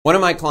One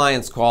of my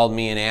clients called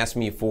me and asked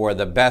me for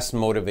the best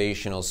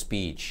motivational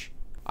speech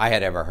I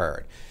had ever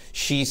heard.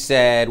 She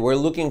said, we're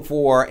looking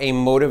for a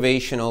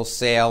motivational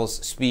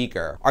sales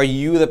speaker. Are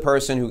you the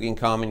person who can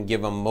come and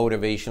give a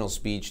motivational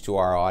speech to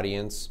our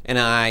audience? And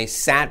I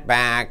sat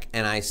back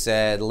and I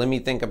said, let me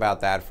think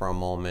about that for a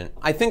moment.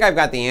 I think I've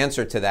got the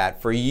answer to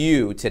that for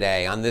you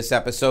today on this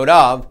episode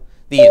of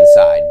The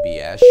Inside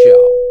BS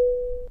Show.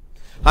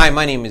 Hi,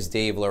 my name is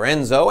Dave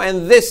Lorenzo,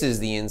 and this is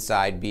the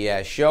Inside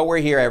BS Show. We're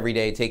here every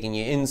day taking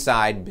you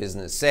inside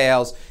business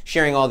sales,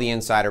 sharing all the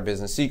insider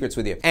business secrets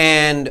with you.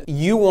 And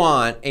you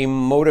want a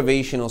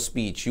motivational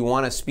speech. You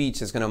want a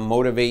speech that's going to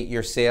motivate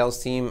your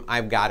sales team.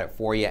 I've got it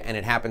for you, and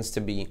it happens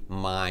to be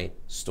my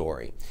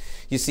story.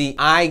 You see,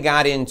 I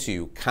got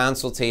into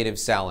consultative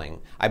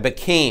selling. I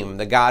became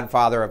the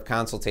godfather of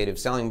consultative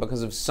selling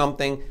because of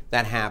something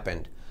that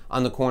happened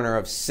on the corner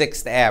of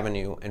 6th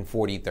Avenue and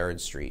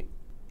 43rd Street.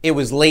 It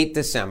was late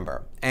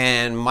December,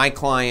 and my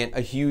client,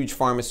 a huge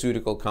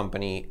pharmaceutical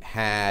company,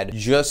 had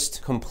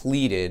just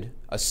completed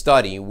a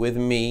study with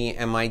me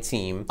and my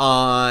team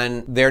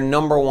on their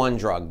number one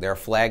drug, their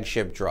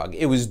flagship drug.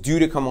 It was due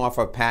to come off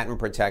of patent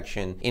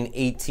protection in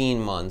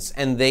 18 months,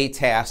 and they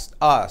tasked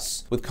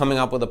us with coming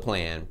up with a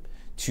plan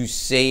to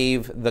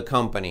save the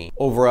company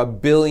over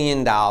 $1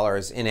 billion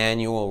in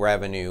annual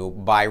revenue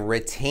by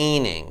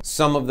retaining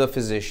some of the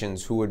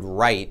physicians who would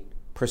write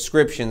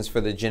prescriptions for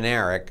the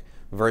generic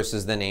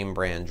versus the name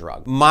brand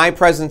drug. My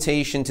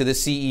presentation to the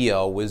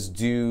CEO was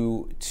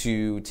due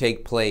to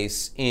take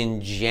place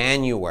in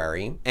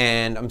January,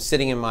 and I'm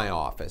sitting in my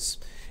office.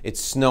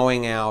 It's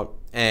snowing out,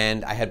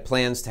 and I had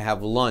plans to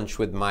have lunch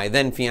with my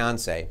then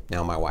fiance,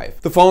 now my wife.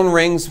 The phone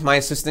rings, my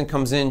assistant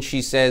comes in,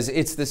 she says,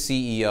 it's the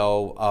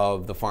CEO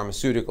of the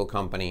pharmaceutical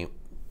company.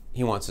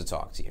 He wants to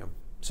talk to you.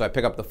 So I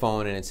pick up the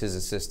phone and it's his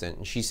assistant.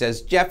 And she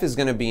says, Jeff is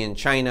going to be in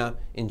China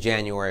in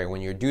January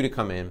when you're due to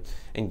come in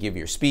and give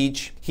your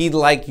speech. He'd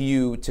like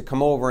you to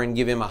come over and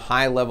give him a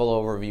high-level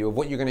overview of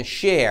what you're going to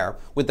share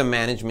with the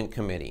management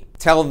committee.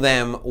 Tell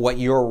them what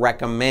you're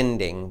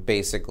recommending,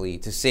 basically,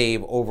 to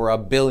save over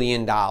 $1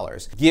 billion.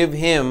 Give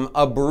him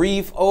a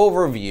brief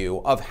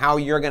overview of how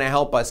you're going to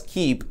help us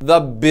keep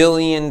the $1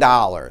 billion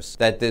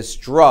that this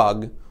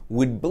drug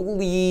would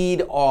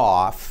bleed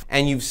off,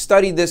 and you've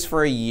studied this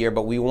for a year,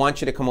 but we want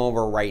you to come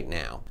over right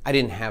now. I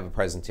didn't have a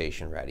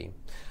presentation ready.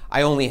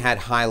 I only had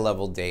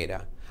high-level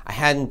data. I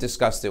hadn't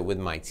discussed it with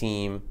my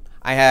team.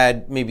 I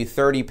had maybe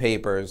 30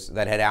 papers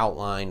that had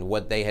outlined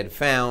what they had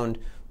found,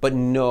 but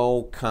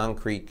no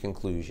concrete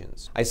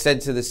conclusions. I said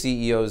to the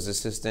CEO's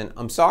assistant,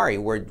 I'm sorry,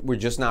 we're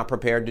just not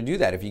prepared to do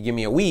that. If you give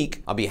me a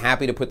week, I'll be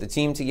happy to put the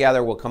team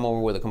together. We'll come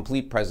over with a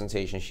complete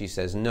presentation. She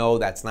says, no,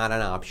 that's not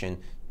an option.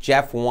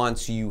 Jeff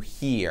wants you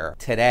here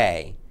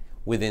today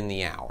within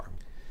the hour.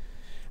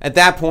 At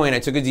that point, I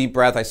took a deep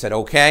breath. I said,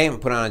 okay,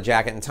 and put on a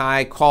jacket and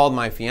tie, called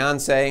my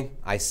fiance.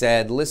 I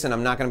said, listen,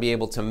 I'm not going to be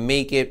able to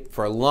make it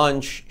for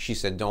lunch. She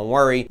said, don't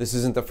worry. This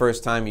isn't the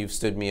first time you've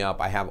stood me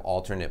up. I have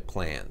alternate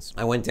plans.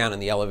 I went down in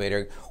the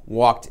elevator,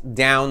 walked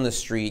down the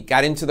street,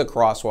 got into the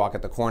crosswalk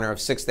at the corner of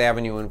 6th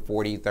Avenue and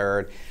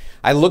 43rd.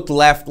 I looked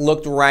left,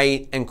 looked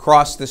right, and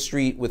crossed the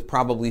street with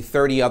probably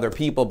 30 other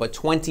people, but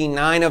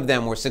 29 of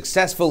them were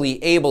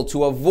successfully able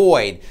to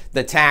avoid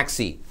the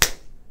taxi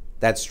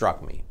that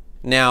struck me.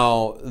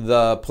 Now,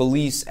 the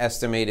police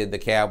estimated the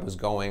cab was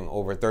going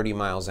over 30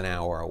 miles an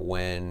hour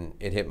when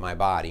it hit my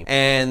body.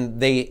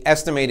 And they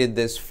estimated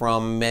this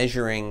from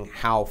measuring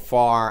how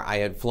far I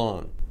had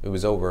flown. It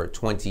was over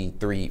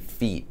 23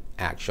 feet,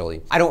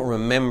 actually. I don't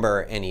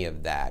remember any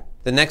of that.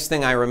 The next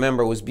thing I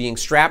remember was being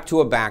strapped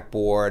to a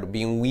backboard,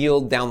 being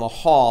wheeled down the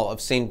hall of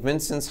St.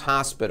 Vincent's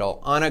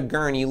Hospital on a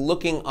gurney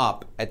looking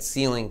up at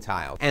ceiling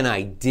tiles. And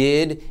I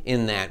did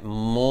in that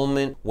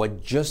moment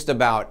what just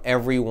about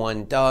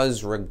everyone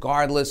does,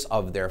 regardless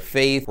of their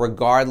faith,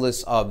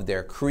 regardless of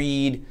their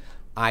creed.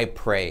 I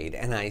prayed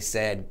and I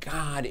said,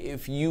 God,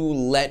 if you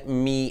let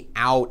me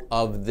out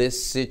of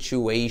this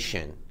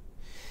situation,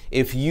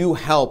 if you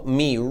help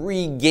me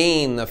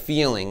regain the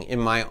feeling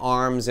in my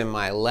arms and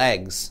my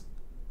legs.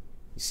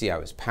 You see, I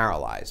was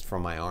paralyzed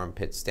from my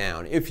armpits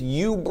down. If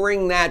you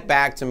bring that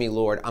back to me,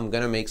 Lord, I'm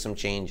going to make some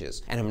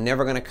changes. And I'm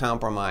never going to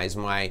compromise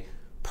my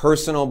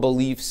personal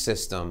belief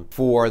system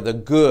for the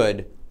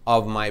good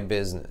of my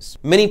business.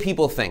 Many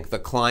people think the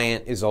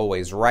client is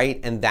always right,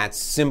 and that's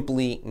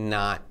simply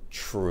not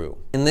true.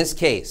 In this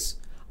case,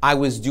 I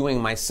was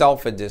doing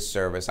myself a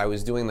disservice. I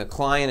was doing the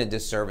client a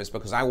disservice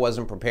because I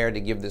wasn't prepared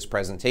to give this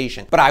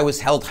presentation. But I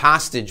was held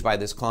hostage by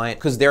this client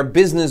because their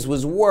business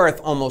was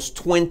worth almost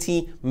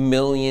 $20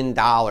 million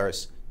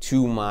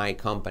to my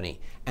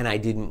company. And I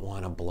didn't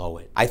want to blow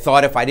it. I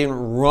thought if I didn't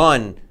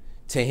run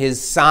to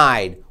his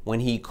side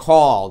when he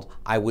called,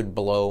 I would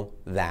blow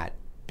that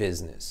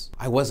business.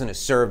 I wasn't a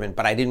servant,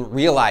 but I didn't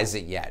realize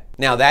it yet.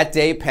 Now that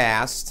day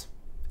passed.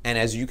 And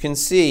as you can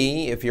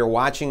see, if you're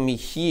watching me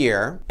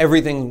here,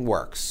 everything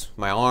works.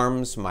 My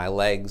arms, my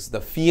legs, the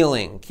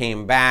feeling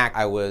came back.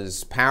 I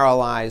was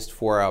paralyzed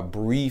for a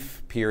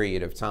brief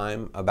period of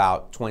time,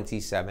 about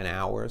 27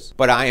 hours.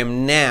 But I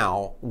am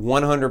now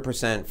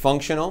 100%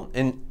 functional,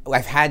 and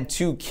I've had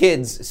 2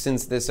 kids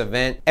since this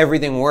event.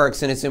 Everything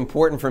works, and it's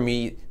important for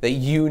me that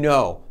you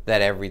know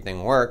that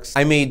everything works.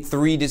 I made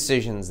 3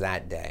 decisions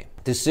that day.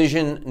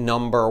 Decision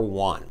number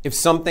 1, if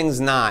something's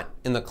not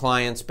in the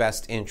client's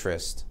best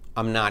interest,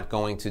 I'm not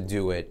going to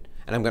do it,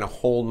 and I'm going to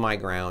hold my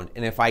ground.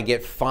 And if I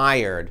get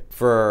fired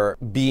for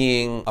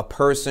being a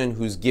person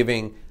who's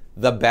giving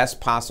the best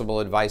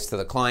possible advice to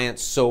the client,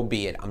 so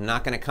be it. I'm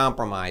not going to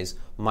compromise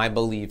my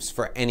beliefs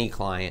for any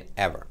client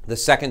ever. The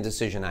second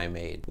decision I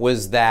made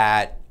was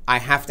that I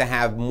have to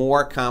have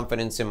more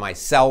confidence in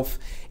myself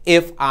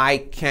if I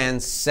can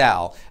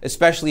sell,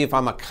 especially if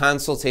I'm a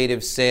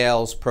consultative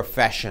sales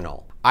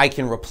professional. I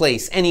can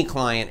replace any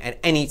client at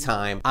any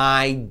time.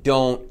 I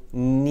don't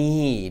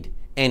need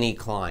any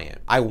client.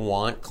 I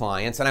want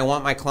clients, and I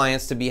want my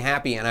clients to be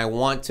happy, and I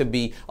want to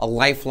be a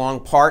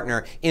lifelong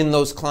partner in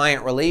those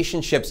client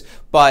relationships.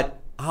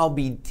 But I'll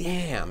be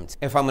damned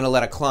if I'm going to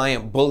let a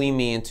client bully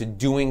me into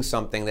doing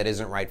something that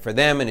isn't right for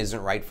them and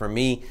isn't right for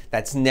me.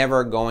 That's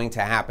never going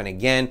to happen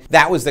again.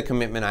 That was the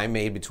commitment I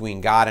made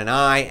between God and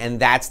I, and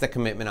that's the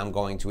commitment I'm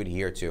going to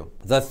adhere to.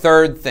 The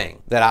third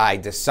thing that I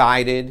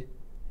decided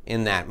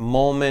in that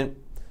moment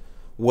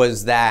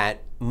was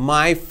that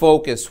my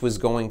focus was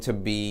going to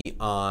be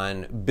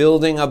on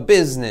building a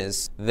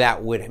business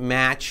that would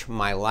match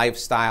my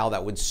lifestyle,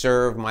 that would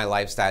serve my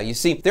lifestyle. You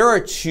see, there are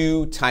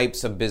 2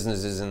 types of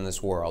businesses in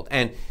this world.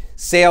 And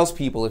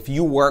salespeople, if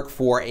you work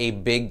for a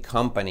big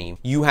company,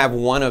 you have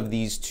one of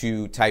these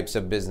 2 types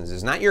of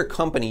businesses. Not your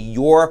company,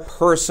 your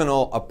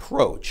personal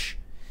approach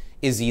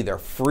is either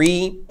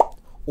free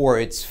or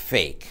it's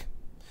fake.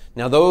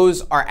 Now,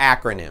 those are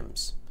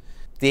acronyms.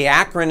 The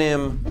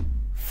acronym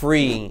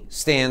FREE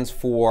stands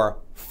for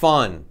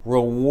fun,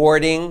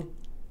 rewarding,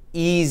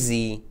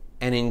 easy,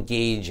 and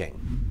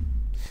engaging.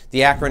 The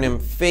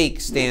acronym FAKE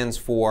stands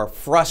for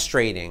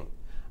frustrating,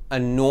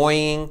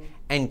 annoying,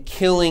 and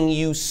killing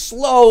you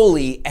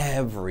slowly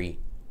every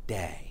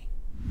day.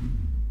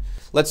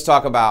 Let's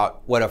talk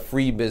about what a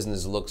free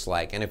business looks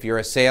like. And if you're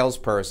a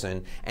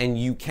salesperson and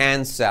you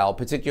can sell,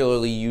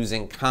 particularly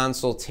using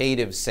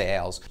consultative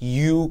sales,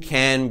 you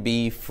can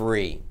be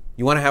free.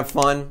 You want to have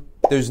fun?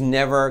 There's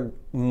never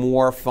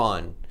more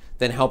fun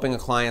than helping a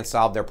client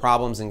solve their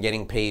problems and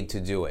getting paid to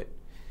do it.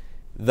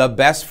 The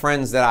best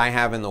friends that I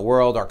have in the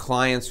world are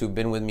clients who've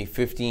been with me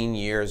 15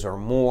 years or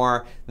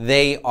more.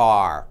 They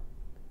are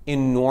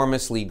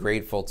enormously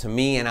grateful to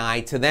me and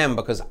I to them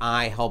because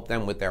I help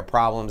them with their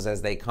problems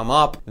as they come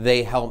up.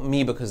 They help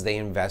me because they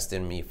invest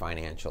in me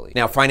financially.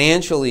 Now,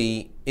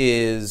 financially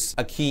is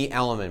a key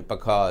element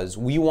because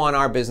we want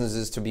our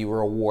businesses to be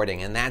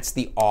rewarding, and that's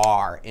the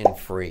R in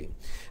free.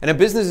 And a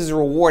business is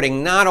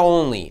rewarding not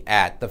only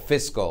at the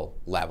fiscal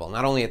level,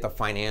 not only at the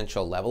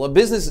financial level. A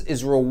business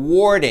is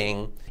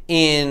rewarding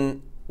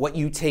in what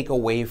you take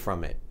away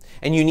from it.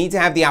 And you need to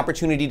have the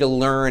opportunity to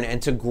learn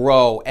and to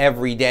grow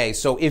every day.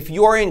 So if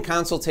you're in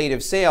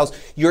consultative sales,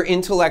 you're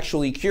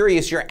intellectually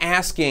curious, you're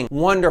asking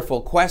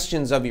wonderful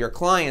questions of your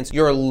clients,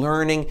 you're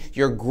learning,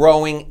 you're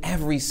growing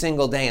every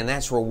single day, and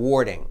that's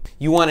rewarding.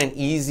 You want an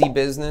easy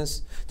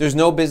business? There's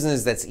no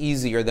business that's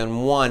easier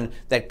than one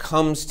that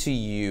comes to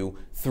you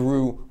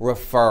through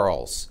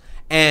referrals.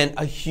 And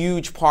a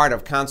huge part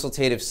of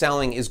consultative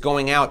selling is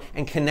going out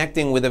and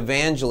connecting with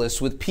evangelists,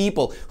 with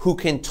people who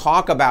can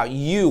talk about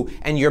you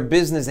and your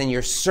business and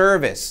your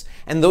service.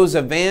 And those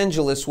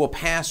evangelists will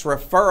pass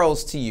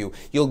referrals to you.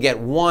 You'll get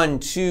 1,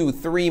 2,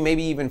 3,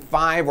 maybe even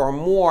 5 or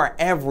more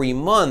every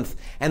month.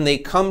 And they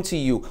come to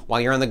you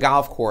while you're on the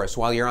golf course,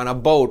 while you're on a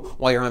boat,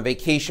 while you're on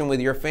vacation with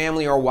your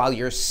family, or while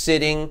you're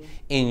sitting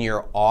in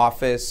your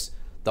office.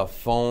 The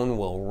phone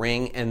will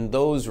ring and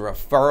those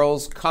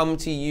referrals come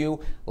to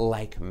you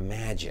like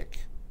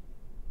magic.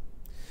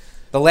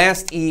 The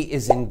last E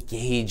is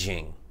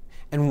engaging.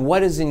 And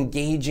what does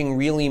engaging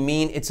really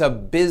mean? It's a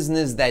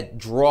business that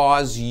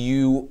draws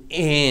you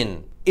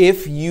in.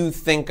 If you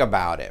think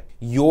about it,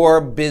 your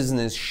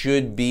business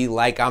should be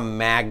like a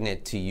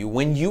magnet to you.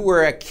 When you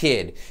were a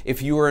kid,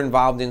 if you were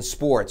involved in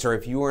sports or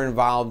if you were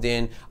involved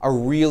in a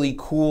really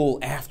cool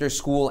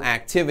after-school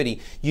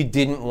activity, you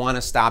didn't want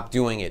to stop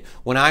doing it.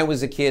 When I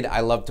was a kid,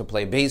 I loved to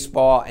play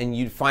baseball, and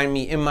you'd find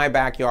me in my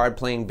backyard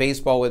playing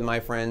baseball with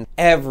my friends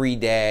every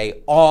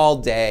day, all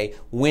day,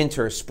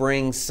 winter,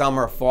 spring,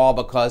 summer, fall,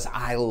 because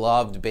I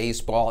loved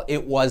baseball.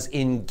 It was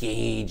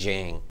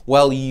engaging.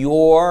 Well,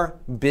 your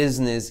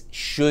business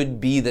should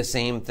be the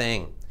same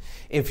thing.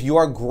 If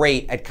you're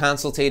great at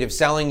consultative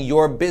selling,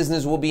 your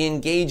business will be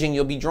engaging.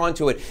 You'll be drawn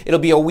to it. It'll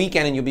be a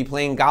weekend and you'll be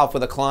playing golf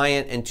with a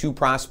client and 2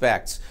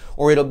 prospects.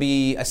 Or it'll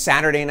be a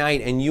Saturday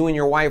night and you and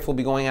your wife will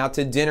be going out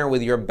to dinner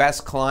with your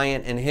best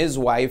client and his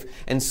wife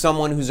and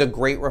someone who's a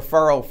great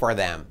referral for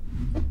them.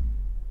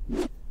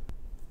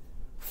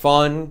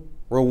 Fun,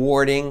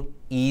 rewarding,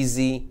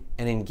 easy,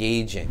 and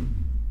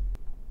engaging.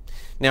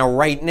 Now,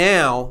 right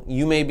now,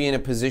 you may be in a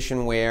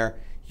position where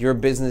your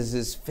business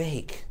is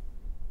fake,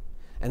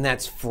 and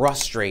that's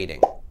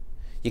frustrating.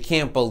 You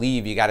can't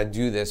believe you got to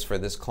do this for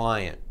this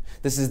client.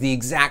 This is the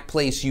exact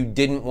place you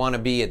didn't want to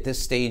be at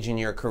this stage in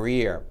your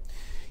career.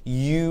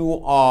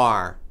 You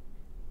are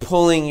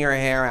pulling your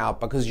hair out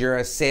because you're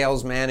a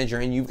sales manager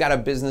and you've got a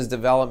business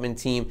development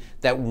team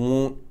that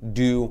won't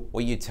do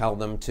what you tell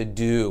them to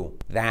do.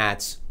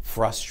 That's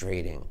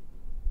frustrating.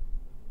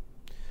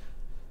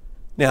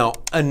 Now,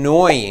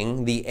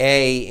 annoying, the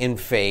A in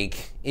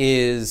fake,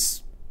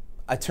 is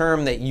a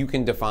term that you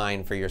can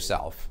define for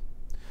yourself.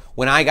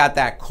 When I got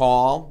that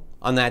call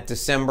on that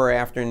December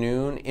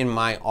afternoon in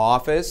my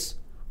office,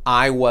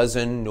 I was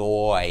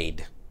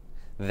annoyed.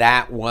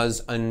 That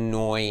was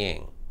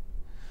annoying.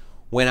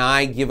 When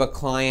I give a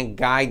client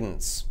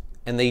guidance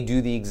and they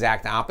do the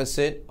exact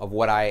opposite of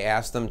what I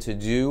asked them to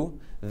do,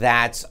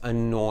 that's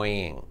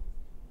annoying.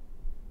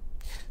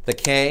 The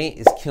K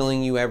is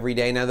killing you every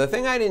day. Now, the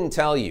thing I didn't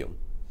tell you,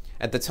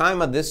 at the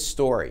time of this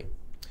story,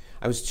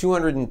 I was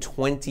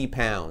 220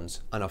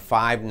 pounds on a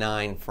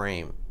 5'9"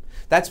 frame.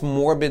 That's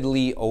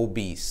morbidly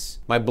obese.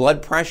 My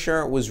blood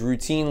pressure was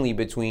routinely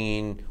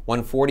between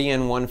 140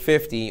 and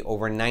 150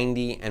 over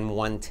 90 and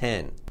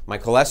 110. My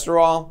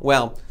cholesterol,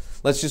 well,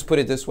 let's just put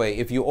it this way.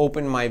 If you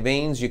opened my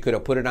veins, you could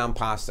have put it on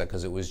pasta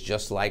because it was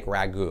just like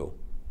ragu.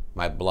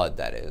 My blood,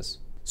 that is.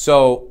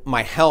 So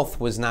my health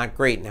was not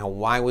great. Now,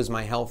 why was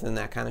my health in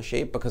that kind of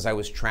shape? Because I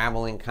was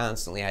traveling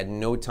constantly. I had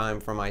no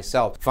time for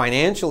myself.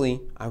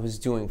 Financially, I was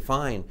doing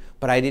fine,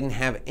 but I didn't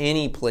have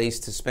any place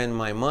to spend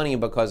my money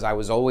because I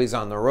was always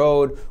on the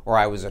road or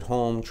I was at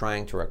home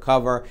trying to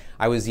recover.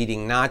 I was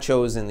eating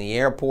nachos in the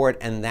airport,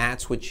 and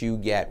that's what you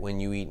get when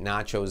you eat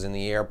nachos in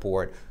the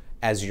airport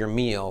as your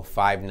meal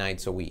 5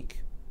 nights a week.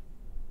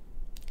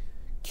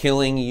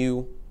 Killing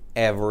you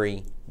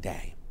every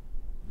day.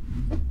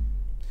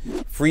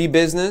 Free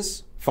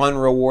business, fun,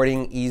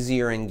 rewarding,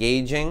 easier,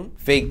 engaging.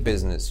 Fake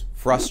business,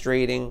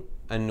 frustrating,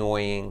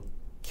 annoying,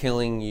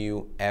 killing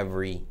you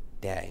every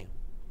day.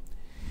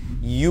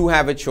 You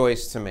have a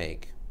choice to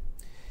make.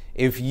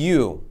 If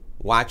you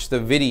watch the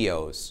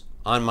videos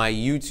on my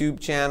YouTube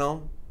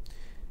channel,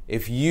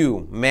 if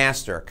you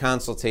master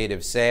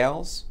consultative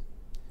sales,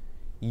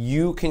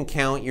 you can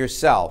count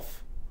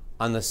yourself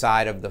on the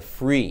side of the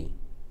free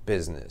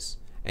business,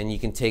 and you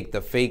can take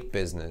the fake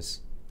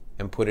business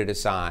and put it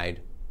aside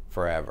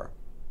forever.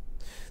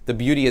 The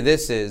beauty of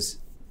this is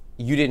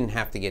you didn't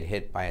have to get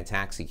hit by a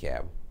taxi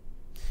cab.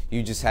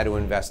 You just had to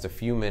invest a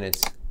few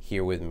minutes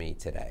here with me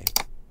today.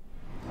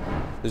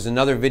 There's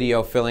another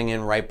video filling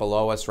in right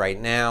below us right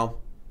now.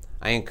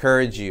 I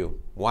encourage you,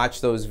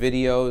 watch those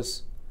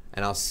videos,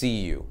 and I'll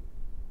see you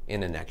in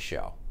the next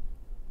show.